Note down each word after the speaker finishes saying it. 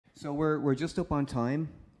So we're just up on time,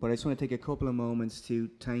 but I just want to take a couple of moments to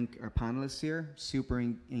thank our panelists here. Super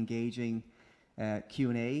engaging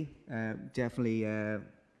Q&A. Definitely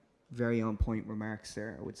very on point remarks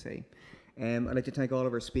there, I would say. I'd like to thank all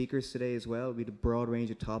of our speakers today as well. We had a broad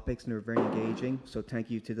range of topics and they were very engaging, so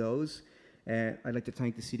thank you to those. I'd like to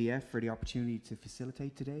thank the CDF for the opportunity to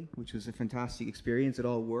facilitate today, which was a fantastic experience. It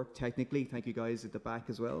all worked technically. Thank you guys at the back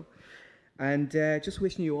as well. And just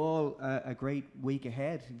wishing you all a great week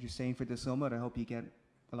ahead. If you're staying for the summit, I hope you get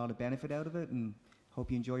a lot of benefit out of it and hope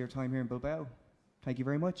you enjoy your time here in Bilbao. Thank you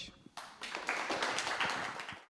very much.